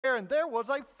and there was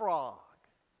a frog.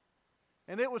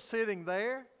 And it was sitting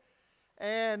there.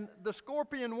 And the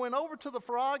scorpion went over to the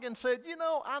frog and said, "You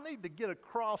know, I need to get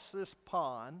across this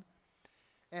pond,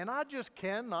 and I just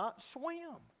cannot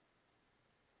swim.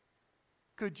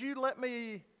 Could you let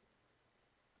me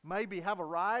maybe have a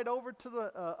ride over to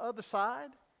the other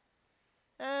side?"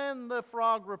 And the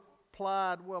frog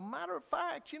replied, "Well, matter of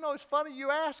fact, you know, it's funny you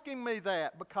asking me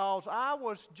that, because I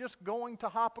was just going to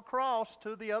hop across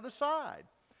to the other side.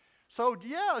 So,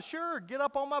 yeah, sure, get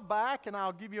up on my back and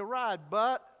I'll give you a ride,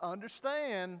 but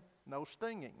understand, no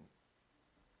stinging."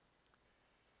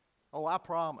 "Oh, I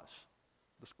promise,"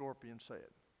 the scorpion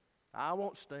said. "I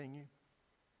won't sting you.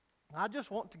 I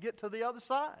just want to get to the other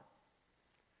side."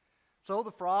 So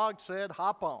the frog said,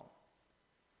 "Hop on."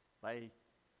 They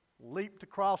leaped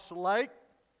across the lake.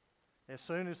 As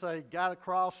soon as they got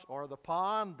across, or the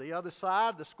pond, the other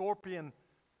side, the scorpion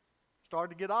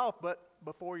started to get off, but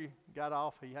before he got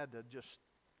off, he had to just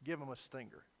give him a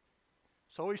stinger.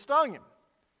 So he stung him.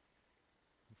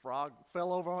 The frog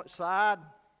fell over on its side.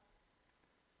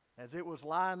 As it was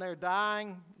lying there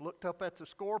dying, looked up at the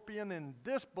scorpion in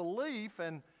disbelief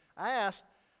and asked,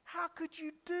 "How could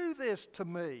you do this to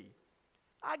me?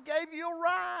 I gave you a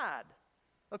ride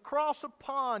across a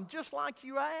pond just like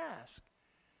you asked,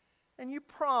 and you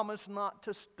promised not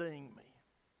to sting me.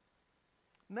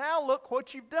 Now look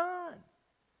what you've done."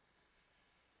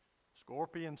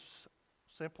 Scorpion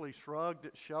simply shrugged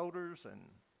its shoulders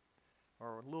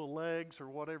or little legs or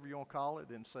whatever you want to call it,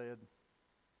 and said,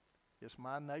 "It's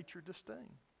my nature to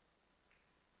sting."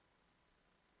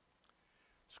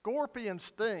 Scorpions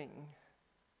sting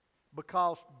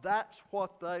because that's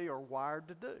what they are wired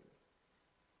to do.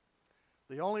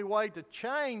 The only way to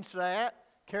change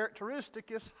that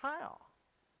characteristic is how?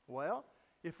 Well,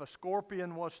 if a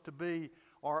scorpion was to be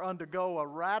or undergo a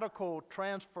radical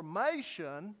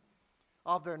transformation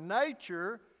of their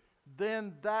nature,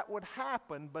 then that would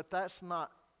happen, but that's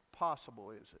not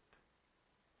possible, is it?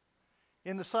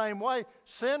 In the same way,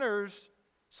 sinners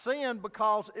sin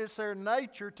because it's their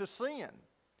nature to sin.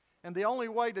 And the only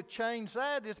way to change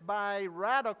that is by a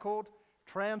radical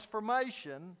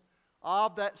transformation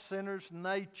of that sinner's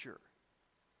nature.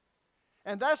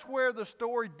 And that's where the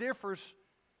story differs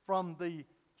from the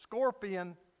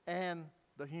scorpion and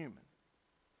the human.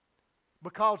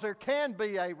 Because there can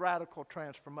be a radical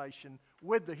transformation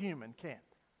with the human, can't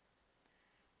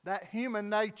there? That human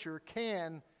nature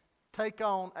can take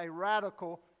on a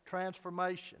radical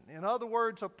transformation. In other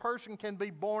words, a person can be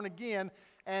born again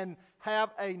and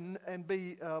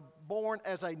be born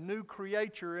as a new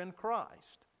creature in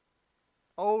Christ.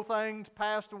 Old things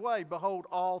passed away, behold,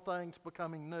 all things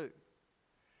becoming new.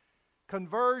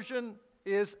 Conversion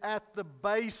is at the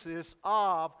basis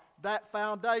of that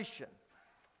foundation.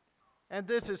 And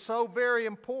this is so very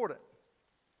important.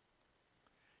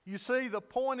 You see, the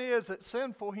point is that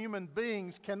sinful human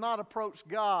beings cannot approach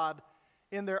God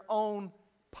in their own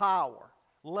power,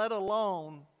 let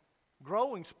alone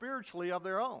growing spiritually of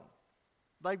their own.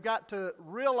 They've got to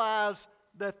realize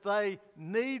that they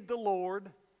need the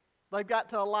Lord. They've got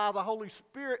to allow the Holy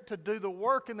Spirit to do the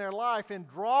work in their life in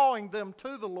drawing them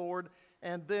to the Lord,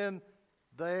 and then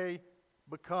they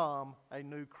become a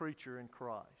new creature in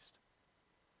Christ.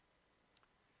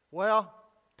 Well,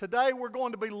 today we're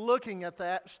going to be looking at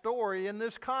that story in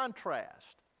this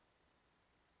contrast.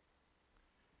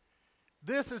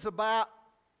 This is about,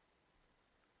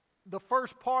 the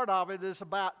first part of it is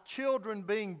about children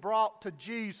being brought to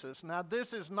Jesus. Now,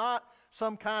 this is not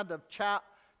some kind of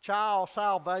child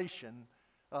salvation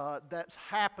that's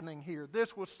happening here.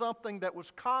 This was something that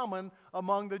was common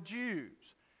among the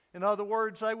Jews. In other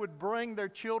words, they would bring their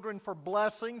children for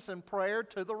blessings and prayer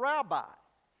to the rabbi.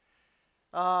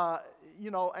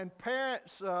 And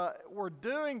parents were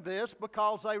doing this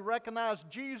because they recognized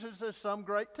Jesus as some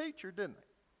great teacher, didn't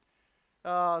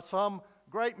they? Some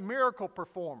great miracle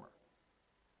performer.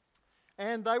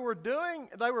 And they were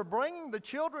bringing the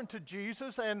children to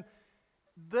Jesus, and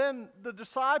then the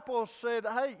disciples said,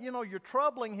 "Hey, you're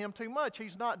troubling him too much.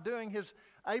 He's not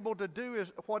able to do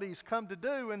what he's come to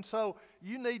do, and so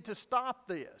you need to stop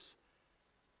this."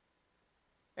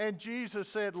 And Jesus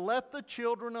said, "Let the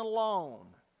children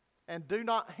alone, and do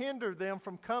not hinder them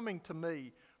from coming to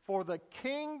me, for the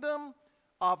kingdom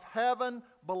of heaven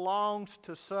belongs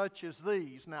to such as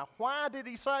these." Now, why did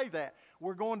he say that?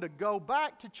 We're going to go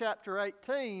back to chapter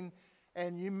 18,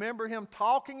 and you remember him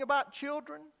talking about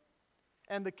children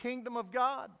and the kingdom of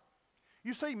God?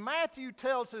 You see, Matthew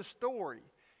tells this story,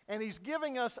 and he's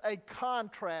giving us a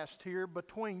contrast here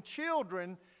between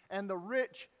children and the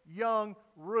rich young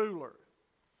ruler.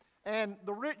 And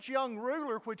the rich young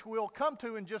ruler, which we'll come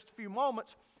to in just a few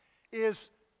moments, is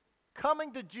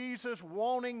coming to Jesus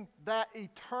wanting that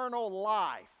eternal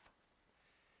life.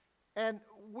 And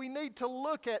we need to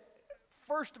look at,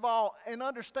 first of all, and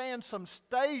understand some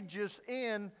stages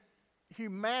in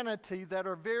humanity that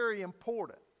are very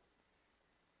important.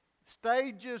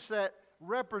 Stages that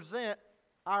represent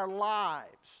our lives.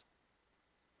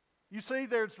 You see,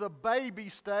 there's the baby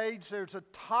stage, there's a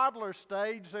toddler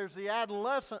stage, there's the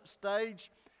adolescent stage,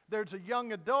 there's a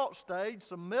young adult stage,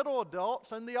 the middle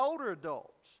adults, and the older adults.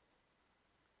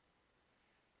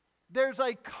 There's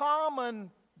a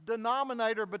common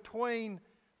denominator between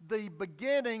the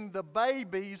beginning, the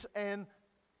babies, and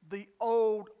the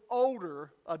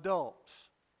older adults.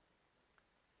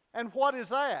 And what is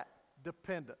that?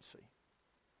 Dependency.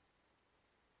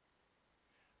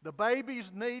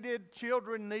 The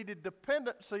children needed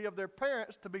dependency of their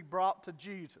parents to be brought to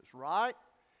Jesus, right?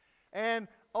 And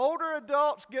older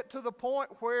adults get to the point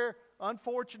where,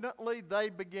 unfortunately, they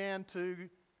began to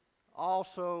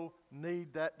also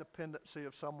need that dependency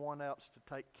of someone else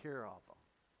to take care of them.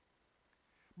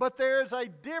 But there is a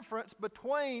difference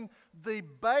between the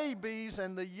babies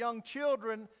and the young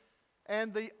children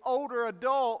and the older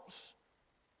adults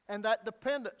and that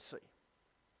dependency.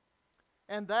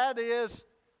 And that is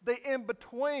the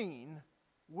in-between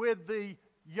with the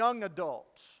young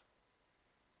adults.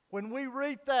 When we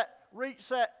reach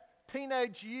that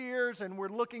teenage years and we're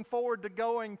looking forward to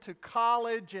going to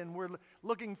college and we're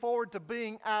looking forward to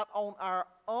being out on our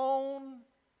own,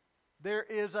 there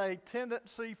is a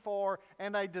tendency for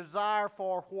and a desire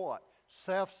for what?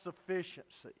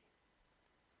 Self-sufficiency.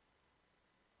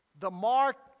 The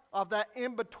mark of that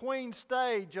in-between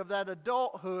stage of that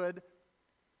adulthood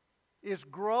is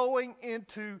growing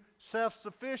into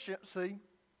self-sufficiency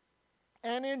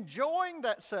and enjoying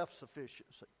that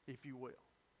self-sufficiency, if you will.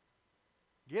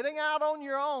 Getting out on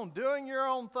your own, doing your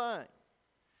own thing.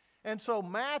 And so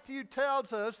Matthew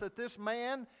tells us that this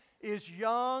man is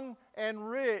young and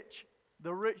rich,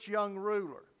 the rich young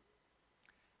ruler.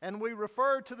 And we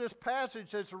refer to this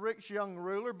passage as the rich young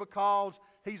ruler because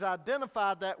he's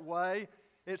identified that way,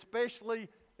 especially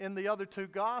in the other two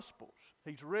Gospels.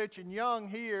 He's rich and young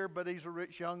here, but he's a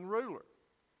rich young ruler.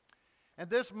 And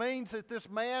this means that this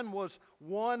man was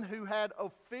one who had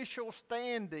official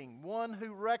standing, one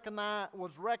who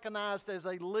was recognized as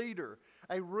a leader,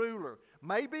 a ruler,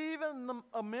 maybe even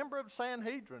a member of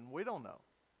Sanhedrin, we don't know.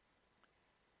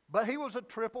 But he was a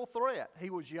triple threat.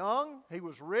 He was young, he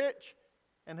was rich,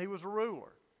 and he was a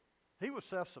ruler. He was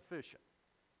self-sufficient.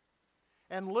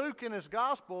 And Luke in his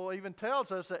gospel even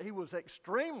tells us that he was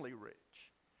extremely rich.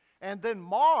 And then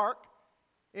Mark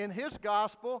in his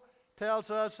gospel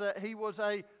tells us that he was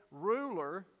a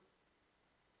ruler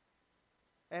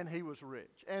and he was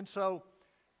rich. And so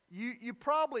you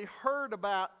probably heard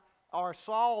about or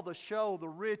saw the show The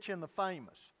Rich and the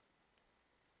Famous.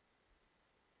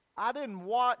 I didn't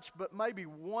watch but maybe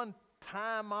one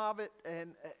time of it,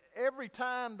 and every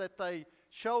time that they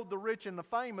showed The Rich and the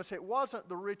Famous, it wasn't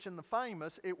the rich and the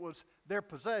famous, it was their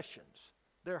possessions,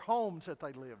 their homes that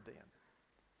they lived in.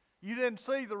 You didn't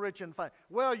see the rich and famous.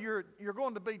 Well, you're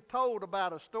going to be told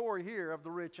about a story here of the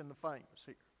rich and the famous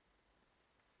here.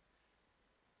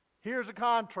 Here's a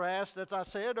contrast, as I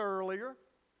said earlier,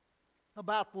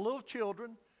 about the little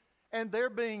children and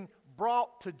they're being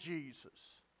brought to Jesus,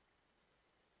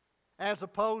 as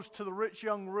opposed to the rich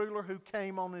young ruler who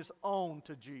came on his own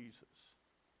to Jesus.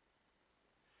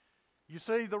 You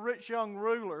see, the rich young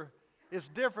ruler is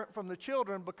different from the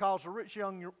children because the rich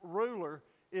young ruler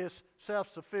is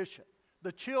self-sufficient.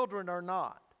 The children are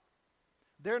not.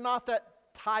 They're not that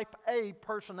type A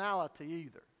personality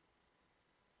either.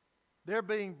 They're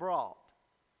being brought.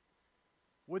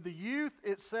 With the youth,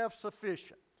 it's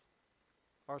self-sufficient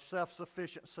or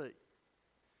self-sufficiency.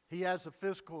 He has the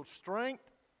physical strength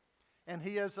and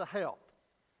he has the health.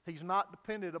 He's not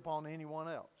dependent upon anyone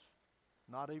else,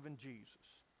 not even Jesus.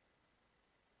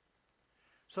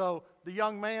 So the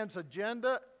young man's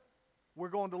agenda we're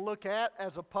going to look at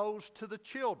as opposed to the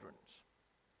children's.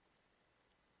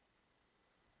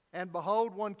 And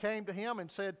behold, one came to him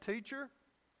and said, "Teacher,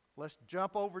 let's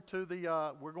jump over to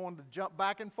we're going to jump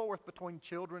back and forth between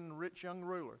children and rich young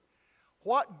ruler.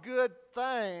 What good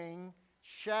thing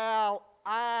shall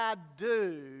I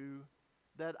do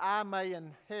that I may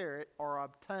inherit or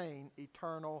obtain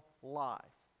eternal life?"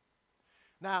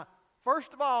 Now,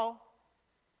 first of all,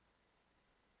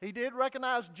 he did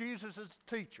recognize Jesus as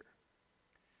a teacher.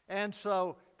 And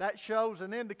so that shows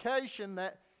an indication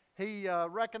that he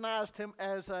recognized him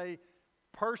as a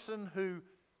person who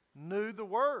knew the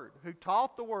Word, who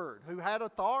taught the Word, who had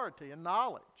authority and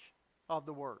knowledge of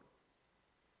the Word.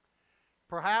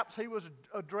 Perhaps he was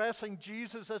addressing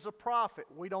Jesus as a prophet.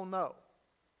 We don't know.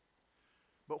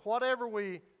 But whatever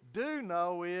we do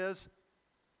know is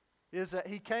that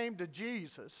he came to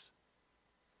Jesus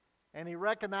and he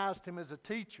recognized him as a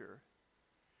teacher,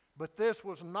 but this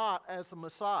was not as the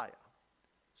Messiah.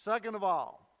 Second of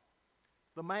all,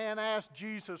 the man asked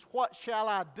Jesus, "What shall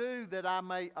I do that I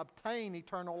may obtain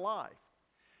eternal life?"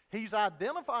 He's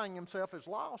identifying himself as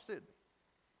lost, isn't he?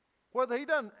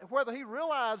 Whether he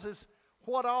realizes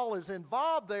what all is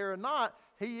involved there or not,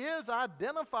 he is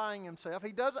identifying himself.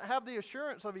 He doesn't have the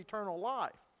assurance of eternal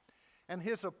life. And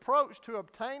his approach to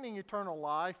obtaining eternal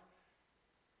life,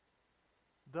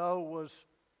 though, was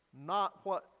not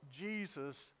what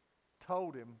Jesus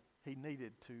told him he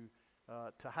needed to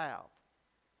have.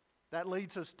 That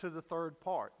leads us to the third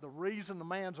part. The reason the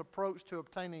man's approach to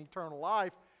obtaining eternal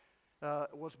life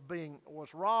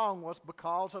was wrong was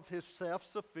because of his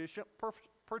self-sufficient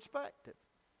perspective.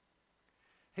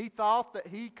 He thought that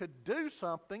he could do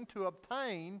something to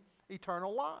obtain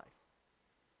eternal life.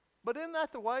 But isn't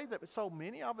that the way that so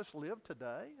many of us live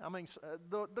today? I mean,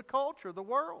 the culture, the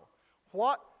world.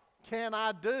 What can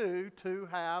I do to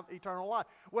have eternal life?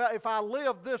 Well, if I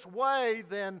live this way,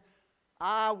 then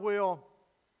I will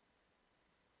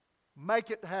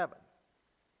make it to heaven.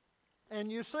 And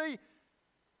you see,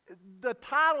 the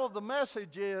title of the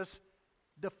message is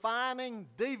Defining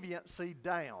Deviancy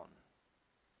Down.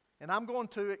 And I'm going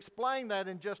to explain that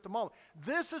in just a moment.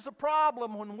 This is a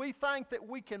problem when we think that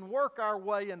we can work our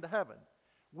way into heaven.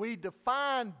 We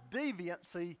define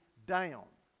deviancy down.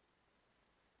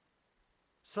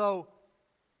 So,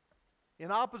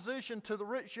 in opposition to the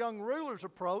rich young ruler's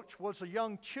approach was the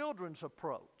young children's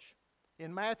approach.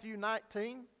 In Matthew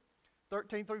 19,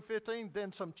 13 through 15,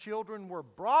 then some children were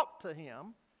brought to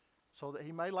him so that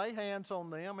he may lay hands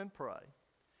on them and pray.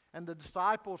 And the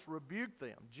disciples rebuked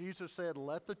them. Jesus said,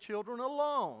 "Let the children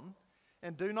alone,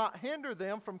 and do not hinder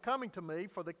them from coming to me,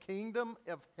 for the kingdom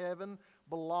of heaven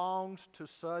belongs to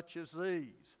such as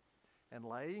these." And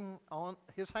laying on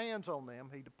his hands on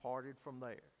them, he departed from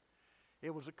there. It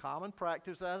was a common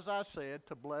practice, as I said,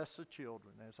 to bless the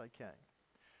children as they came.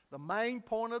 The main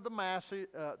point of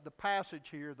the passage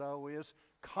here, though, is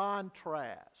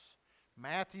contrast.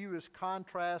 Matthew is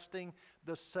contrasting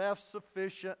the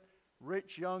self-sufficient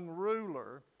rich young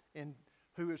ruler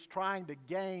who is trying to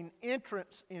gain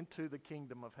entrance into the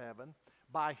kingdom of heaven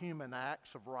by human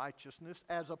acts of righteousness,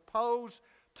 as opposed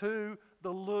to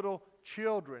the little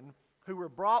children who were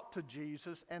brought to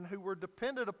Jesus and who were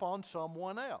dependent upon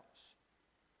someone else.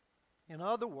 In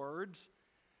other words,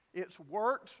 it's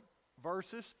works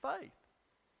versus faith.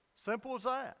 Simple as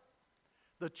that.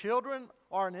 The children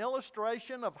are an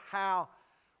illustration of how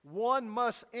one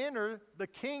must enter the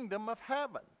kingdom of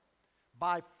heaven.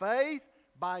 By faith,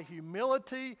 by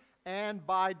humility, and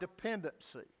by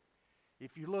dependency.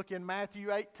 If you look in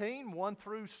Matthew 18, 1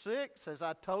 through 6, as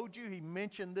I told you, he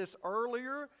mentioned this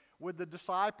earlier with the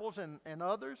disciples and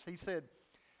others. He said,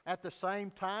 "At the same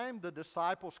time, the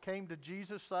disciples came to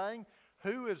Jesus saying,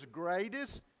 'Who is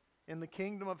greatest in the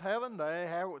kingdom of heaven?'" They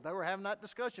were having that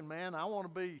discussion. "Man, I want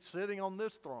to be sitting on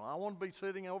this throne. I want to be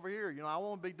sitting over here. I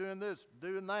want to be doing this,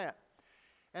 doing that."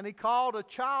 And he called a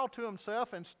child to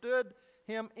himself and stood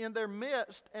him in their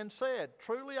midst and said,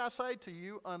 "Truly I say to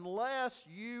you, unless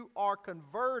you are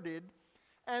converted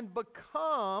and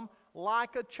become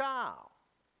like a child."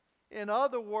 In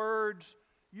other words,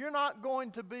 you're not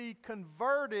going to be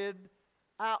converted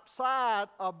outside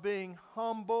of being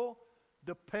humble,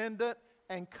 dependent,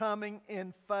 and coming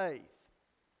in faith.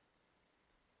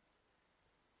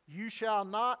 You shall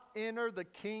not enter the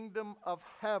kingdom of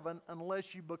heaven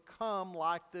unless you become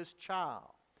like this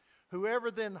child.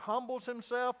 Whoever then humbles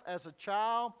himself as a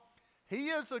child, he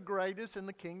is the greatest in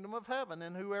the kingdom of heaven.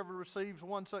 And whoever receives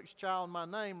one such child in my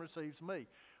name receives me.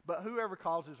 But whoever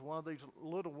causes one of these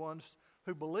little ones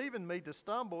who believe in me to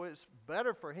stumble, it's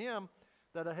better for him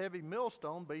that a heavy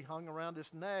millstone be hung around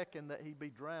his neck and that he be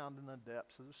drowned in the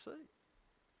depths of the sea.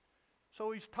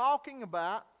 So he's talking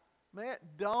about, man,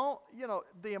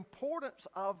 the importance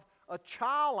of a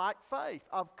childlike faith,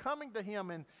 of coming to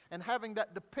him and having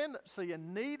that dependency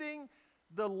and needing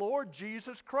the Lord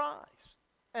Jesus Christ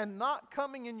and not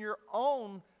coming in your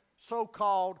own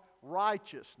so-called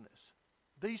righteousness.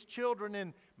 These children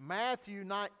in Matthew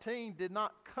 19 did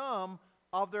not come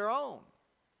of their own,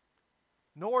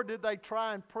 nor did they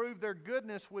try and prove their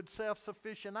goodness with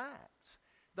self-sufficient acts.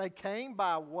 They came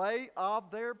by way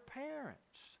of their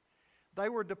parents. They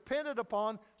were dependent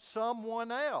upon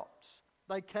someone else.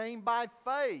 They came by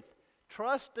faith,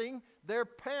 trusting their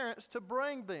parents to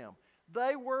bring them.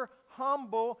 They were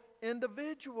humble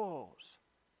individuals.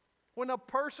 When a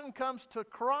person comes to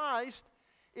Christ,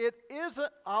 It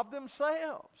isn't of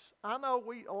themselves. I know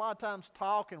we a lot of times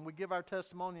talk and we give our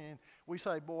testimony and we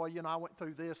say, boy, I went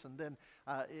through this and then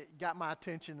it got my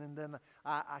attention and then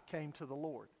I came to the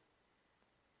Lord.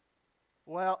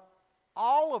 Well,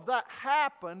 all of that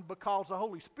happened because the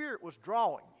Holy Spirit was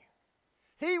drawing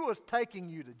you. He was taking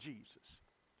you to Jesus.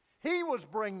 He was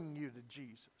bringing you to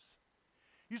Jesus.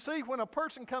 You see, when a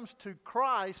person comes to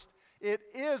Christ, it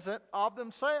isn't of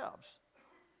themselves.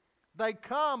 They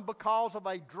come because of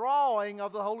a drawing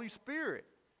of the Holy Spirit.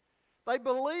 They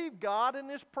believe God and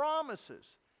His promises,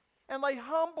 and they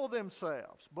humble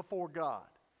themselves before God,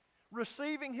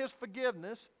 receiving His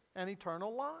forgiveness and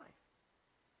eternal life.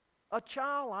 A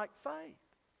childlike faith.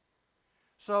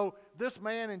 So this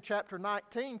man in chapter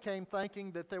 19 came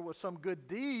thinking that there was some good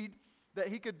deed that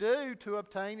he could do to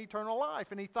obtain eternal life,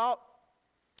 and he thought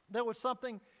there was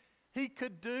something he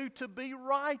could do to be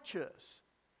righteous.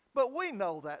 But we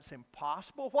know that's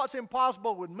impossible. What's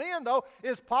impossible with men, though,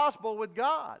 is possible with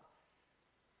God.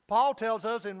 Paul tells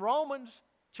us in Romans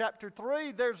chapter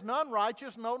 3, there's none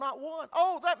righteous, no, not one.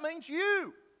 Oh, that means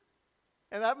you.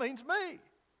 And that means me.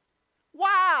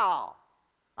 Wow!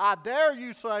 I dare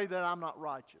you say that I'm not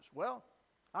righteous. Well,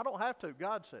 I don't have to.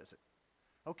 God says it.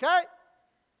 Okay?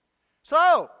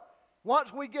 So,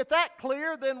 once we get that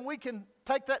clear, then we can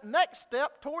take that next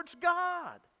step towards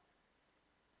God.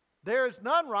 There is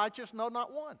none righteous, no,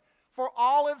 not one. For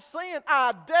all have sinned.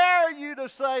 I dare you to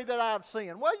say that I've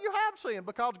sinned. Well, you have sinned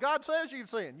because God says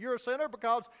you've sinned. You're a sinner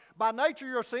because by nature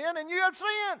you're a sin and you have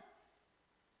sinned.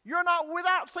 You're not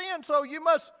without sin, so you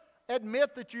must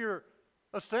admit that you're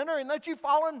a sinner and that you've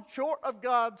fallen short of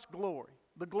God's glory,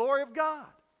 the glory of God.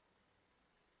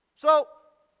 So,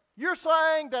 you're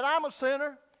saying that I'm a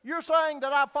sinner, you're saying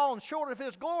that I've fallen short of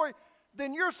His glory,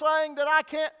 then you're saying that I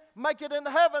can't make it into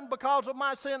heaven because of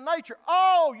my sin nature.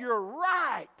 Oh, you're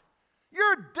right.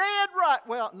 You're dead right.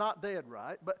 Well, not dead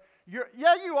right, but you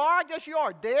are. I guess you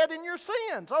are dead in your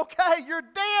sins. Okay, you're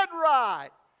dead right.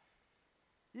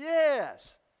 Yes,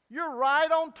 you're right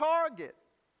on target.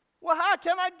 Well, how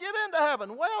can I get into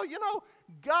heaven? Well,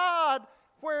 God,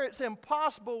 where it's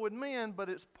impossible with men, but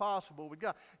it's possible with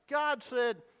God. God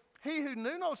said, He who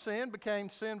knew no sin became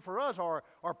sin for us, or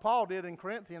Paul did in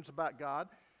Corinthians about God,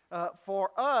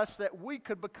 for us that we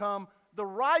could become the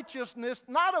righteousness,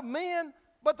 not of men,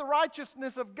 but the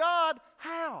righteousness of God.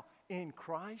 How? In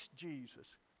Christ Jesus.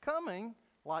 Coming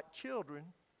like children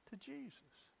to Jesus.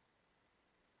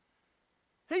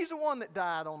 He's the one that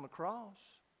died on the cross.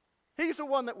 He's the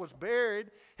one that was buried.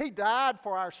 He died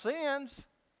for our sins.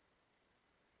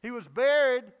 He was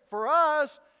buried for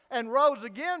us and rose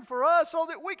again for us so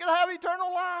that we could have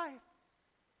eternal life.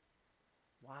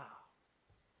 Wow.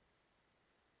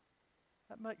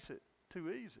 That makes it too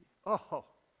easy. Oh,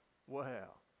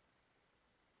 well.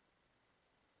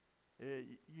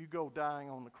 You go dying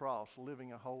on the cross,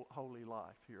 living a holy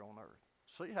life here on earth.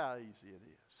 See how easy it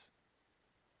is.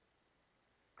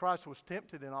 Christ was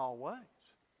tempted in all ways,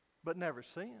 but never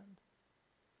sinned.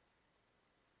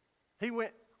 He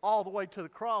went all the way to the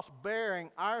cross bearing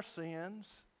our sins,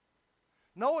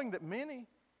 knowing that many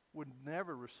would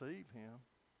never receive Him,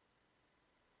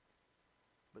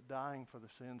 but dying for the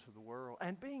sins of the world,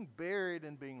 and being buried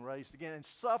and being raised again, and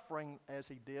suffering as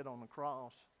He did on the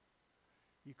cross.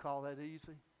 You call that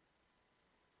easy?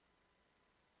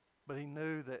 But He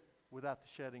knew that without the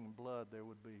shedding of blood, there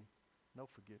would be no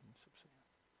forgiveness of sin.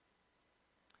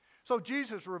 So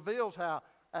Jesus reveals how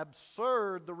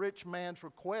absurd the rich man's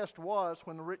request was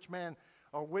when the rich man,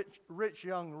 or rich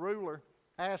young ruler,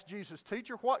 asked Jesus,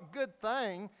 "Teacher, what good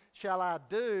thing shall I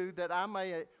do that I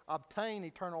may obtain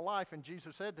eternal life?" And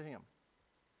Jesus said to him,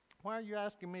 "Why are you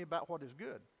asking me about what is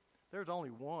good? There's only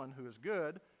one who is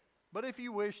good. But if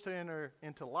you wish to enter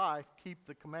into life, keep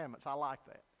the commandments." I like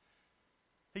that.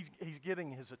 He's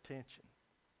getting his attention.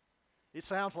 It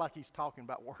sounds like he's talking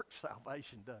about work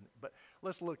salvation, doesn't it? But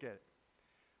let's look at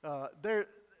it.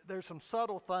 There's some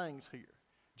subtle things here.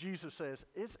 Jesus says,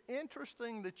 it's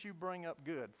interesting that you bring up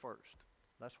good first.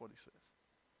 That's what He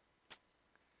says.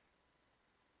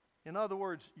 In other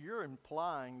words, you're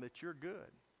implying that you're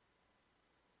good.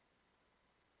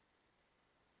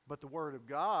 But the Word of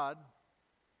God,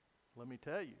 let me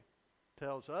tell you,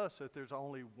 tells us that there's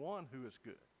only one who is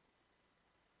good.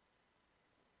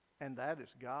 And that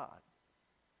is God.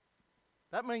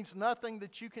 That means nothing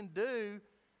that you can do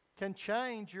can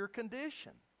change your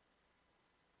condition.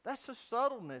 That's the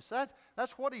subtleness.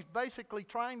 That's what He's basically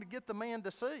trying to get the man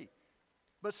to see.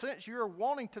 But since you're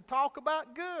wanting to talk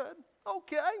about good,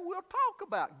 okay, we'll talk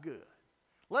about good.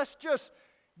 Let's just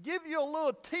give you a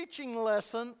little teaching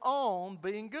lesson on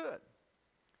being good.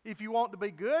 If you want to be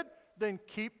good, then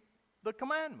keep the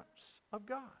commandments. of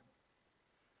God.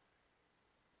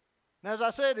 Now, as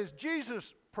I said, is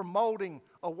Jesus promoting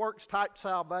a works-type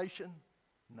salvation?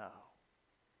 No.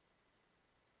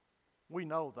 We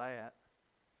know that.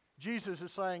 Jesus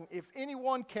is saying, if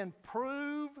anyone can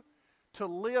prove to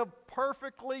live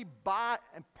perfectly by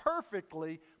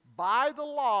the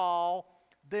law,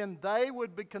 then they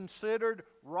would be considered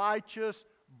righteous,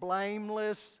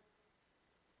 blameless,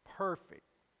 perfect.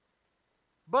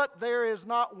 But there is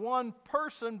not one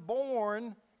person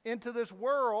born into this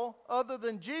world other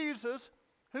than Jesus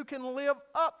who can live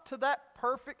up to that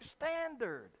perfect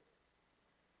standard.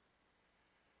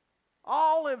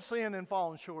 All have sinned and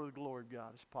fallen short of the glory of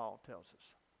God, as Paul tells us.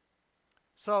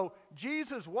 So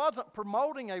Jesus wasn't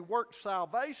promoting a work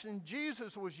salvation.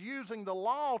 Jesus was using the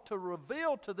law to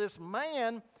reveal to this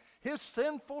man his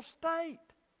sinful state,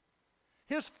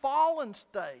 his fallen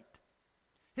state,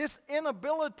 his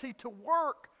inability to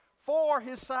work for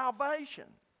his salvation.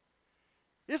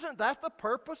 Isn't that the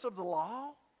purpose of the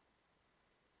law?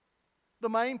 The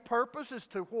main purpose is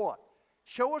to what?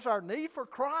 Show us our need for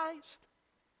Christ.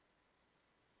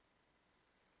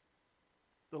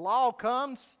 The law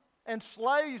comes and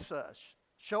slays us,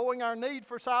 showing our need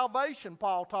for salvation,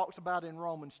 Paul talks about in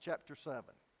Romans chapter 7.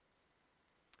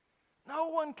 No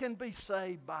one can be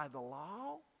saved by the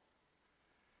law.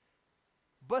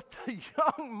 But the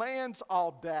young man's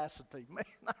audacity, man,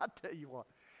 I tell you what,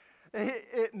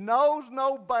 it knows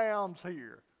no bounds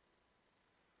here.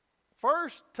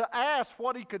 First, to ask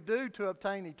what he could do to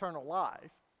obtain eternal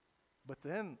life, but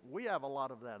then we have a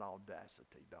lot of that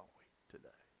audacity, don't we, today?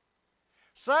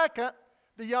 Second,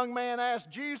 the young man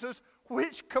asked Jesus,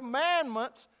 which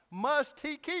commandments must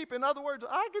he keep? In other words,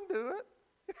 I can do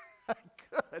it.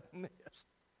 Goodness.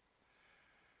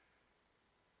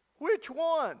 Which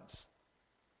ones?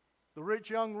 The rich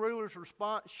young ruler's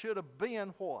response should have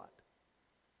been what?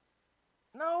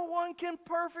 No one can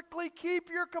perfectly keep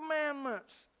your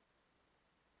commandments.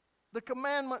 The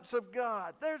commandments of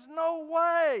God. There's no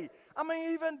way. I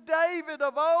mean, even David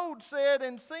of old said,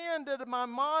 in sin did my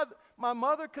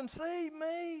mother conceive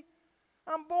me.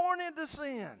 I'm born into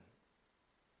sin.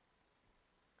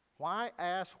 Why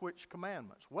ask which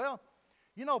commandments? Well,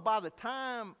 you know, by the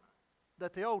time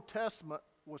that the Old Testament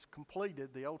was completed,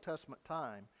 the Old Testament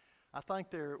time, I think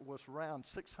there was around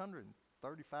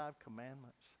 635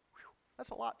 commandments. Whew, that's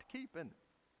a lot to keep, isn't it?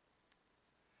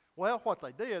 Well, what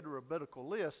they did, the rabbinical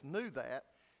list knew that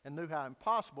and knew how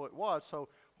impossible it was. So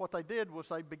what they did was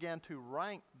they began to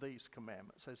rank these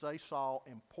commandments as they saw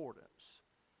importance.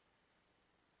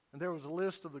 And there was a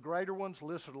list of the greater ones, a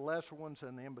list of the lesser ones,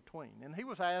 and the in-between. And he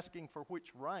was asking for which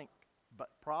rank, but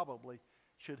probably,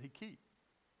 should he keep.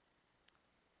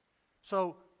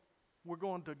 So we're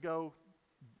going to go,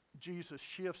 Jesus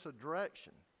shifts a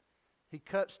direction. He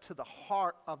cuts to the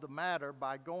heart of the matter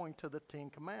by going to the 10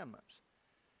 Commandments.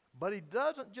 But he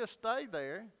doesn't just stay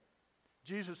there.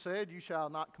 Jesus said, you shall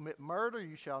not commit murder,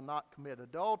 you shall not commit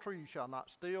adultery, you shall not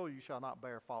steal, you shall not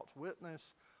bear false witness,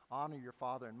 honor your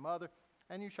father and mother,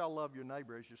 and you shall love your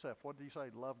neighbor as yourself. What did he say?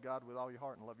 Love God with all your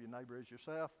heart and love your neighbor as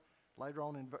yourself. Later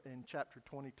on in chapter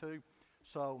 22.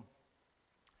 So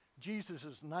Jesus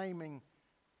is naming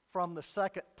from the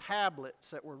second tablets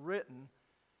that were written,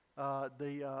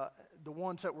 the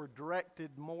ones that were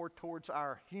directed more towards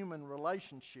our human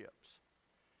relationships.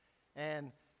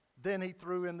 And then he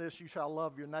threw in this, you shall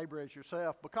love your neighbor as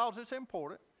yourself, because it's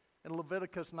important in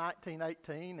Leviticus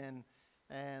 19:18.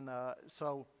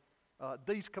 So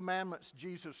these commandments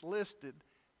Jesus listed,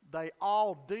 they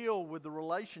all deal with the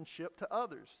relationship to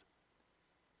others.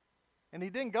 And he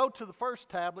didn't go to the first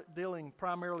tablet dealing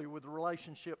primarily with the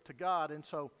relationship to God. And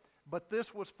so, but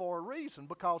this was for a reason,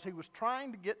 because he was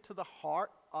trying to get to the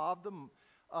heart of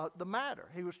the matter.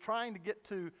 He was trying to get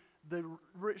to the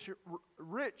rich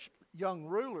young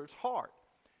ruler's heart.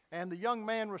 And the young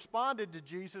man responded to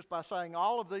Jesus by saying,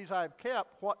 all of these I have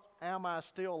kept, what am I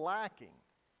still lacking?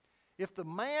 If the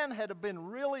man had been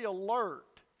really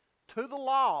alert to the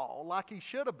law like he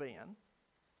should have been,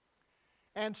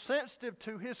 and sensitive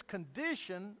to his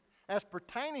condition as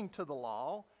pertaining to the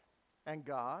law and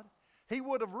God, he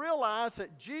would have realized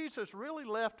that Jesus really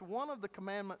left one of the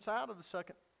commandments out of the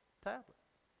second tablet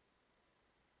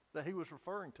that he was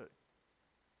referring to.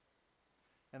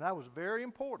 And that was very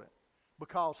important,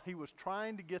 because he was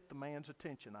trying to get the man's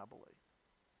attention, I believe.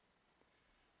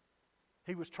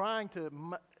 He was trying to,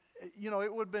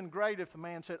 it would have been great if the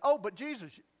man said, oh, but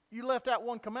Jesus, you left out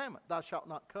one commandment, thou shalt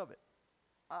not covet.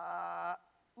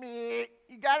 You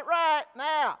got it right.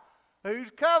 Now, who's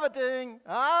coveting?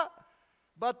 Huh?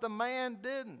 But the man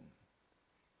didn't.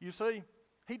 You see,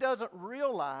 he doesn't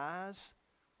realize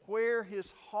where his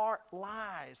heart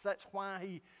lies. That's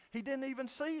why he didn't even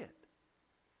see it.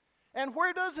 And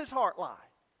where does his heart lie?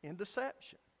 In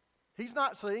deception. He's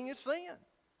not seeing his sin.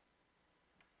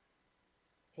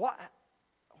 What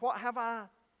have I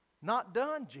not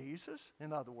done, Jesus?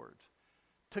 In other words,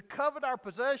 to covet our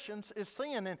possessions is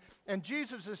sin. And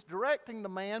Jesus is directing the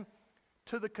man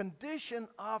to the condition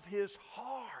of his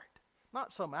heart.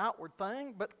 Not some outward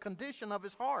thing, but condition of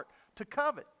his heart, to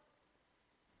covet.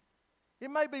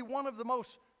 It may be one of the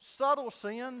most subtle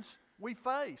sins we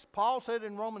face. Paul said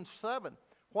in Romans 7,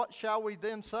 what shall we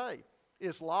then say?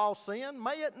 Is law sin?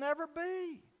 May it never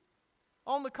be.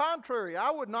 On the contrary, I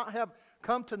would not have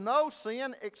come to know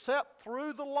sin except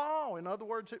through the law. In other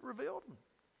words, it revealed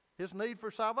his need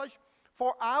for salvation.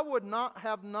 For I would not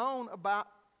have known about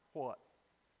what?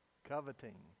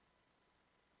 Coveting.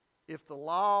 If the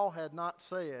law had not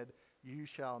said, you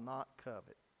shall not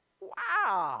covet.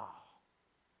 Wow!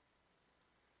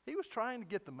 He was trying to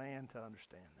get the man to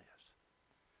understand this.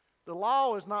 The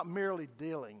law is not merely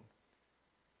dealing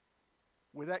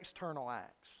with external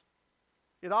acts.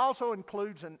 It also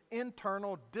includes an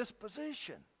internal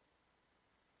disposition.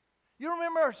 You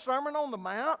remember our Sermon on the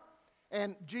Mount?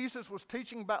 And Jesus was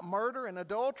teaching about murder and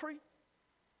adultery.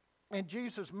 And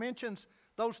Jesus mentions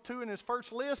those two in his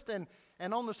first list.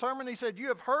 And on the sermon he said, you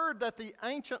have heard that the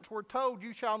ancients were told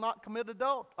you shall not commit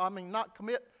not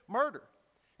commit murder.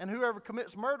 And whoever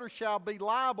commits murder shall be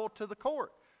liable to the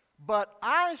court. But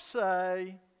I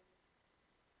say,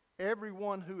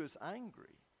 everyone who is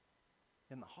angry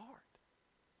in the heart,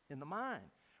 in the mind,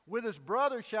 with his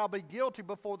brother shall be guilty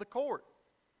before the court.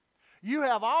 You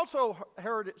have also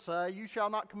heard it say, you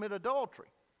shall not commit adultery.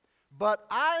 But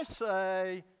I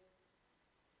say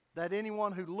that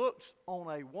anyone who looks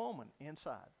on a woman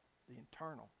inside, the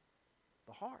internal,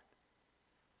 the heart,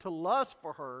 to lust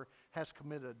for her has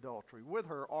committed adultery with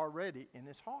her already in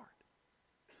his heart.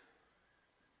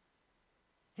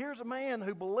 Here's a man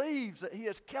who believes that he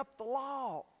has kept the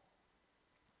law.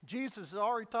 Jesus has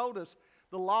already told us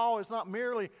the law is not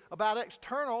merely about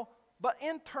external, but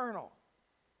internal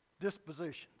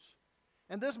dispositions.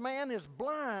 And this man is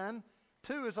blind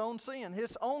to his own sin,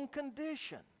 his own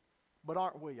condition. But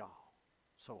aren't we all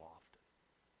so often?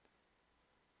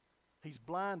 He's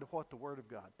blind to what the Word of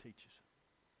God teaches him.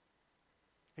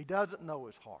 He doesn't know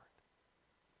his heart.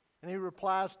 And he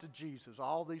replies to Jesus,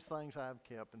 all these things I have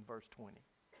kept, in verse 20.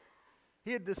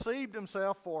 He had deceived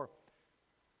himself, for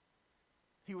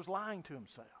he was lying to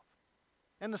himself.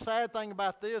 And the sad thing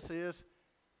about this is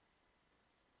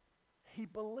he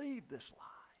believed this lie.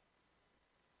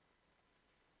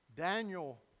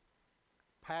 Daniel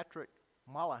Patrick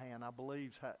Mollahan, I believe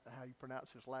is how you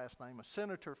pronounce his last name, a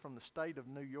senator from the state of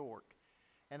New York,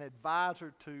 an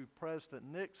advisor to President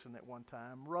Nixon at one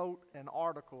time, wrote an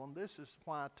article, and this is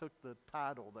why I took the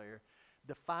title there,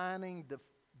 Defining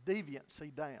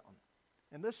Deviancy Down.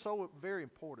 And this is so very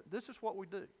important. This is what we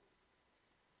do.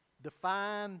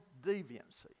 Define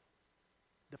deviancy.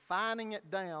 Defining it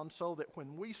down so that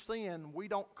when we sin, we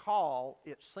don't call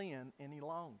it sin any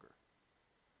longer.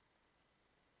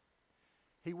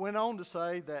 He went on to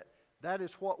say that that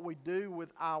is what we do with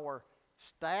our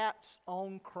stats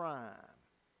on crime.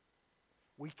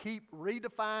 We keep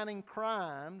redefining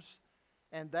crimes,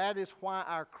 and that is why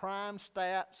our crime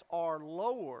stats are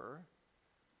lower,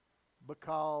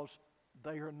 because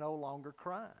they are no longer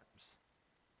crimes.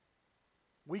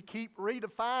 We keep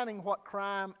redefining what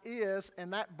crime is,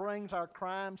 and that brings our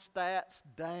crime stats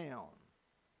down.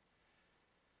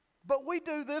 But we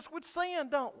do this with sin,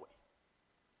 don't we?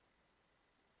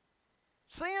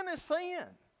 Sin is sin.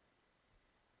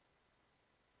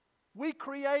 We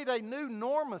create a new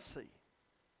normacy.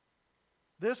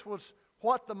 This was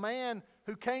what the man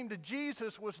who came to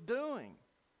Jesus was doing.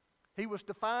 He was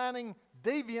defining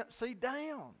deviancy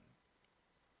down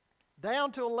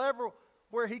to a level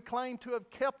where he claimed to have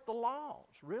kept the laws,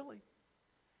 really.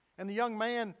 And the young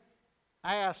man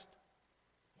asked,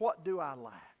 what do I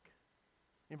lack?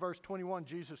 In verse 21,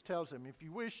 Jesus tells him, if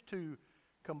you wish to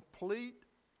complete,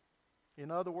 in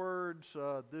other words,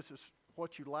 this is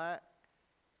what you lack,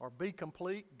 or be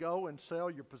complete, go and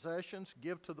sell your possessions,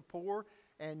 give to the poor,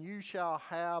 and you shall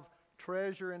have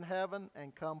treasure in heaven,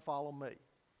 and come follow me.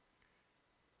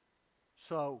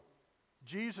 So,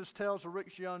 Jesus tells the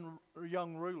rich young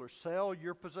ruler, sell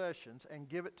your possessions and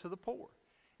give it to the poor.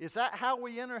 Is that how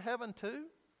we enter heaven too?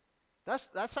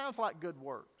 That sounds like good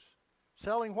works.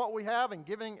 Selling what we have and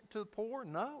giving it to the poor?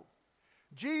 No.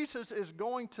 Jesus is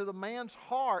going to the man's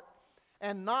heart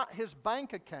and not his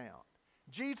bank account.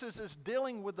 Jesus is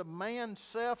dealing with the man's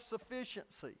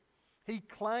self-sufficiency. He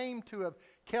claimed to have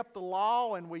kept the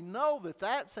law, and we know that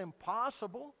that's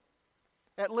impossible.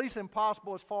 At least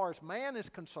impossible as far as man is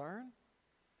concerned.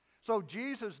 So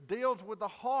Jesus deals with the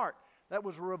heart that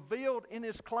was revealed in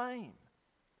his claim.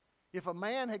 If a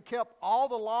man had kept all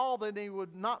the law, then he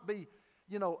would not be,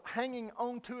 hanging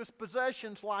on to his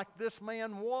possessions like this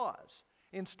man was.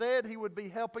 Instead, he would be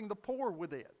helping the poor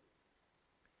with it.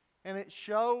 And it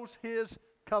shows his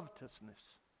covetousness.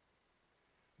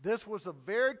 This was the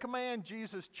very command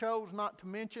Jesus chose not to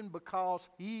mention because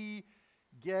he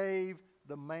gave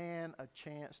the man a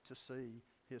chance to see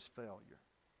his failure.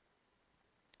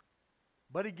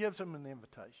 But he gives him an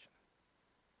invitation.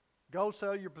 Go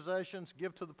sell your possessions,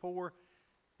 give to the poor,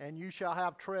 and you shall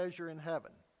have treasure in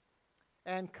heaven.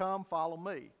 And come, follow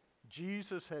me.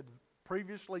 Jesus had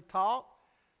previously taught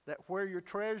that where your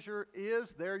treasure is,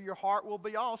 there your heart will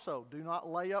be also. Do not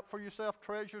lay up for yourself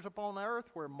treasures upon earth,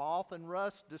 where moth and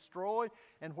rust destroy,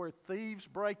 and where thieves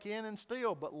break in and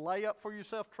steal. But lay up for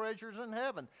yourself treasures in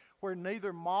heaven, where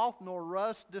neither moth nor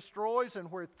rust destroys,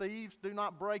 and where thieves do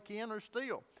not break in or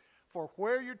steal. For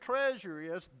where your treasure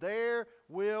is, there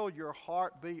will your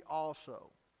heart be also.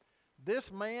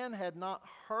 This man had not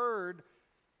heard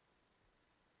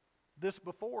this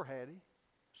before, had he?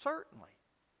 Certainly.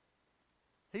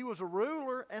 He was a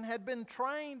ruler and had been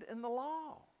trained in the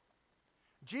law.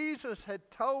 Jesus had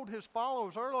told his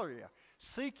followers earlier,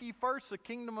 seek ye first the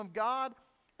kingdom of God,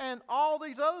 and all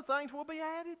these other things will be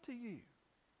added to you.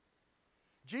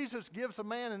 Jesus gives a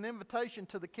man an invitation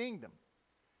to the kingdom,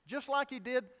 just like he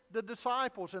did the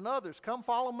disciples and others. Come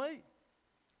follow me.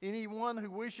 Anyone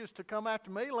who wishes to come after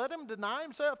me, let him deny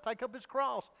himself, take up his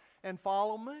cross, and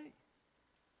follow me.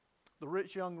 The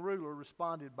rich young ruler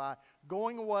responded by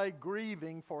going away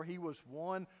grieving, for he was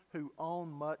one who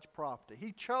owned much property.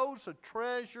 He chose the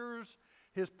treasures,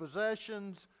 his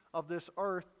possessions of this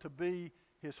earth to be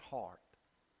his heart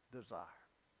desire.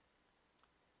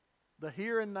 The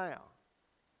here and now,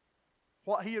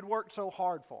 what he had worked so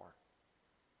hard for,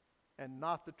 and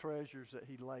not the treasures that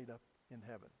he laid up in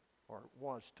heaven, or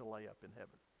was to lay up in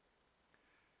heaven.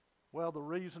 Well, the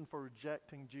reason for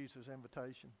rejecting Jesus'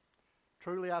 invitation,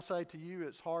 truly I say to you,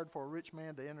 it's hard for a rich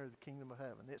man to enter the kingdom of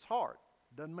heaven. It's hard.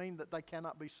 Doesn't mean that they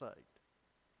cannot be saved.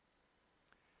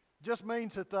 Just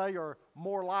means that they are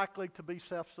more likely to be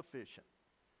self-sufficient,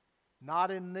 not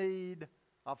in need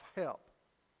of help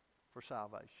for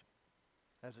salvation,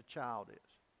 as a child is.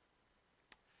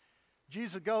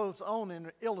 Jesus goes on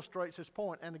and illustrates his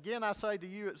point. And again, I say to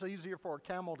you, it's easier for a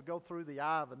camel to go through the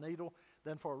eye of a needle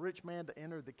than for a rich man to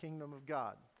enter the kingdom of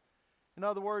God. In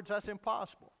other words, that's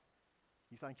impossible.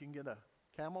 You think you can get a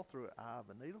camel through the eye of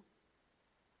a needle?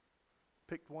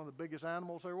 Picked one of the biggest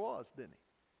animals there was, didn't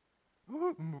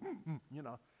he?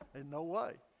 There's no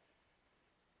way.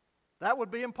 That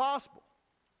would be impossible.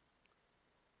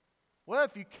 Well,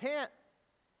 if you can't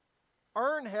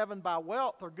earn heaven by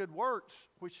wealth or good works,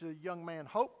 which the young man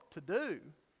hoped to do,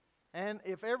 and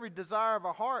if every desire of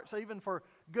our hearts, even for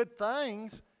good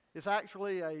things, is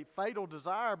actually a fatal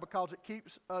desire because it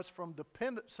keeps us from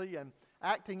dependency and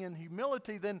acting in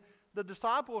humility, then the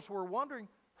disciples were wondering,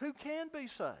 who can be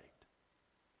saved?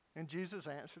 And Jesus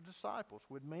answered the disciples,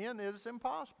 with men it is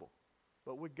impossible,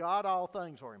 but with God all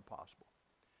things are impossible.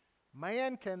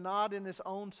 Man cannot in his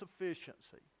own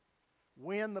sufficiency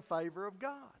win the favor of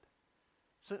God.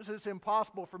 Since it's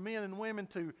impossible for men and women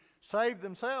to save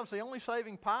themselves, the only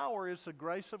saving power is the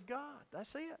grace of God.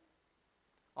 That's it.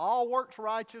 All works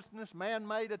righteousness,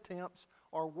 man-made attempts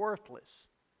are worthless.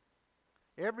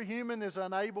 Every human is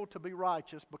unable to be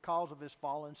righteous because of his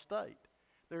fallen state.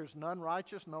 There is none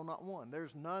righteous, no, not one.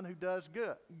 There's none who does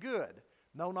good,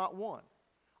 no, not one.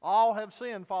 All have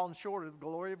sinned, fallen short of the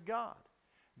glory of God.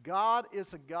 God is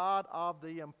a God of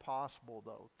the impossible,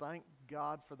 though. Thank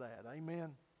God for that.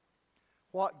 Amen.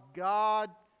 What God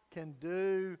can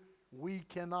do, we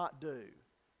cannot do.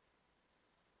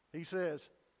 He says,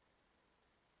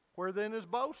 where then is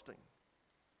boasting?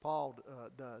 Paul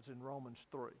does in Romans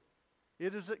 3.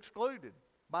 It is excluded.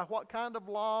 By what kind of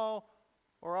law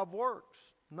or of works?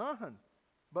 None.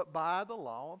 But by the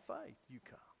law of faith you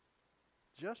come.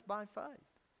 Just by faith.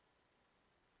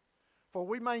 For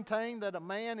we maintain that a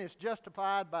man is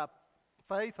justified by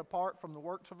faith apart from the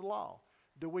works of the law.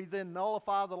 Do we then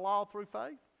nullify the law through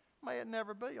faith? May it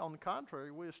never be. On the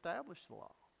contrary, we establish the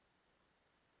law.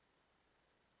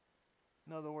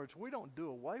 In other words, we don't do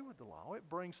away with the law. It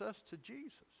brings us to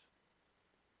Jesus.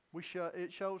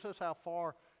 It shows us how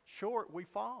far short we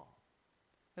fall.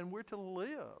 And we're to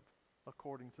live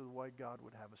according to the way God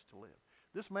would have us to live.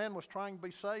 This man was trying to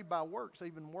be saved by works,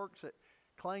 even works that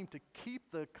claim to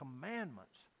keep the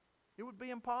commandments. It would be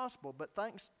impossible, but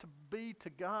thanks be to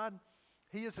God,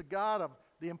 He is a God of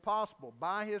the impossible.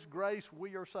 By His grace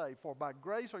we are saved. For by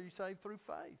grace are you saved through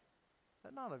faith.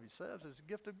 That not of yourselves, it's a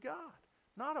gift of God,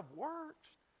 not of works,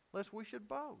 lest we should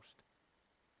boast.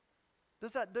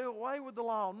 Does that do away with the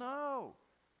law? No.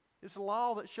 It's a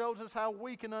law that shows us how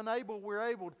weak and unable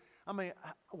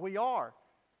we are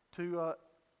to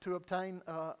obtain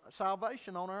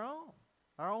salvation on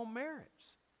our own merits.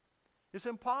 It's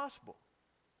impossible.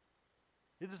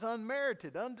 It is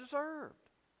unmerited, undeserved.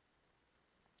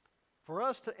 For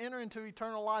us to enter into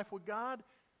eternal life with God,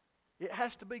 it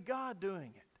has to be God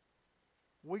doing it.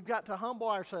 We've got to humble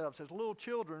ourselves as little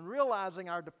children, realizing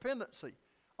our dependency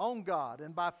on God,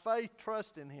 and by faith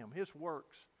trust in Him, His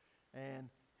works, and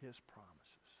His promises.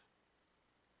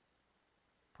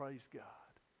 Praise God.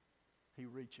 He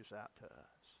reaches out to us.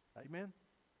 Amen?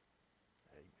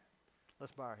 Amen.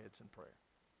 Let's bow our heads in prayer.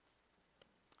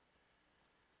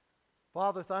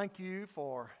 Father, thank You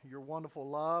for Your wonderful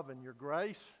love and Your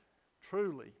grace.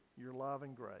 Truly, Your love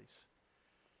and grace.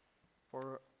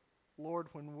 For, Lord,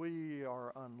 when we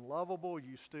are unlovable,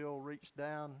 You still reach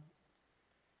down,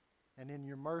 and in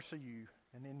Your mercy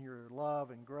and in Your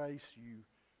love and grace, You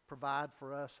provide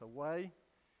for us a way.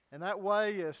 And that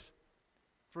way is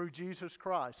through Jesus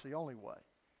Christ, the only way.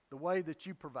 The way that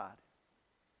You provided.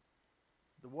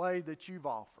 The way that You've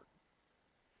offered.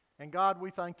 And God, we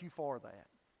thank You for that.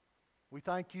 We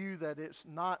thank You that it's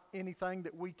not anything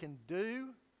that we can do,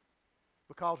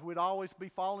 because we'd always be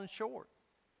falling short.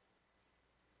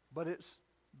 But it's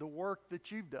the work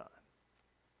that You've done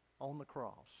on the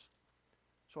cross.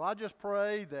 So I just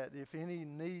pray that if any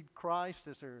need Christ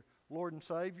as their Lord and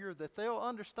Savior, that they'll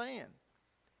understand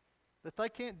that they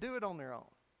can't do it on their own.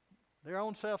 Their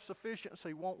own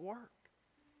self-sufficiency won't work.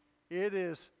 It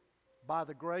is by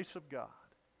the grace of God.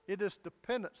 It is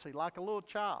dependency, like a little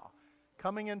child,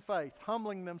 coming in faith,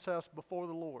 humbling themselves before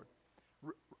the Lord,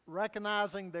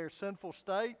 recognizing their sinful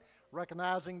state,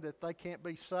 recognizing that they can't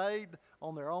be saved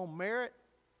on their own merit,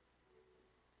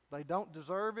 they don't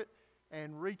deserve it,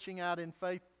 and reaching out in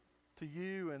faith to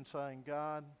You and saying,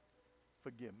 God,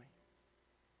 forgive me.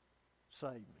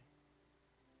 Save me.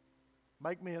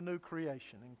 Make me a new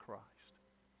creation in Christ.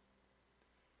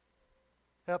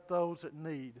 Help those that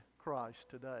need Christ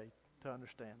today to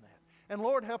understand that. And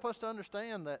Lord, help us to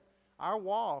understand that our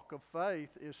walk of faith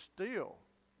is still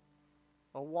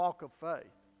a walk of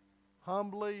faith.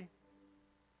 Humbly,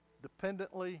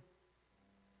 dependently,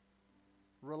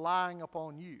 relying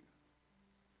upon You.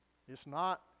 It's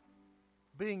not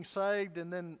being saved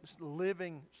and then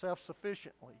living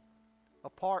self-sufficiently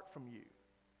apart from You.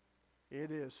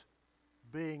 It is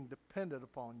being dependent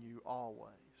upon You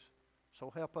always.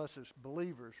 So help us as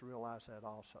believers realize that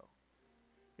also.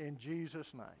 In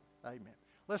Jesus' name, amen.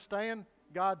 Let's stand.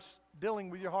 God's dealing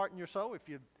with your heart and your soul. If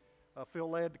you feel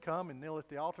led to come and kneel at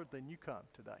the altar, then you come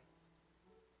today.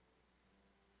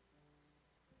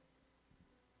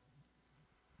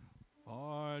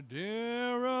 Far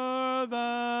dearer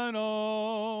than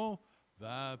all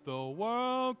that the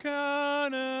world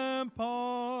can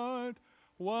impart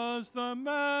was the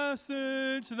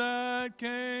message that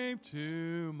came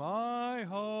to my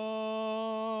heart.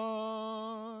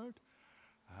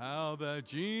 How that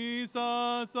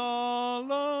Jesus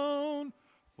alone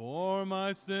for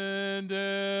my sin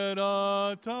did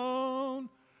atone,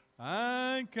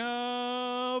 and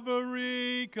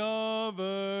Calvary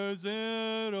covers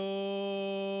it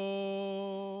all.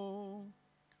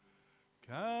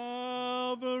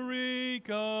 Calvary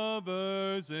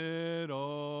covers it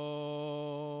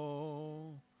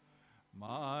all.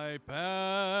 My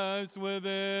past with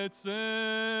its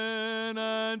sin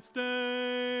and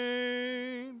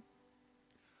stain,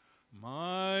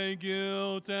 my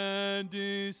guilt and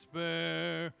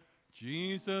despair,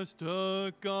 Jesus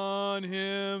took on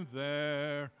Him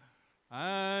there,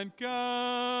 and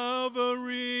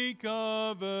Calvary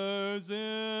covers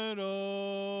it all.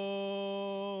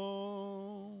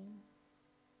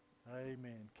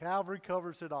 Amen. Calvary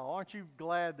covers it all. Aren't you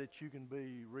glad that you can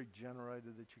be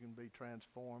regenerated, that you can be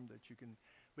transformed, that you can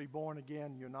be born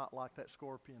again? You're not like that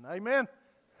scorpion. Amen?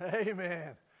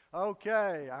 Amen.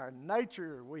 Okay, our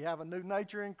nature, we have a new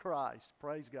nature in Christ.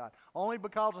 Praise God. Only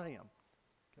because of Him.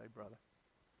 Okay, brother.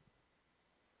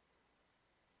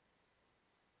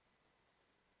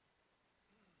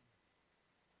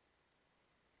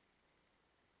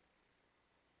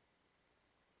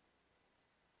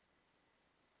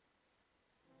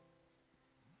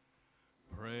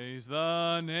 Praise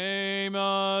the name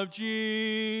of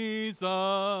Jesus.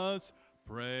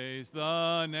 Praise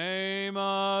the name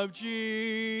of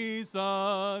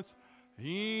Jesus.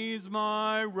 He's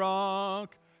my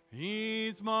rock.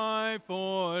 He's my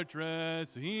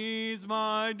fortress, He's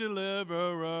my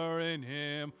deliverer, in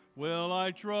Him will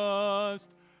I trust.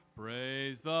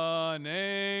 Praise the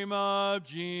name of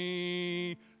Jesus.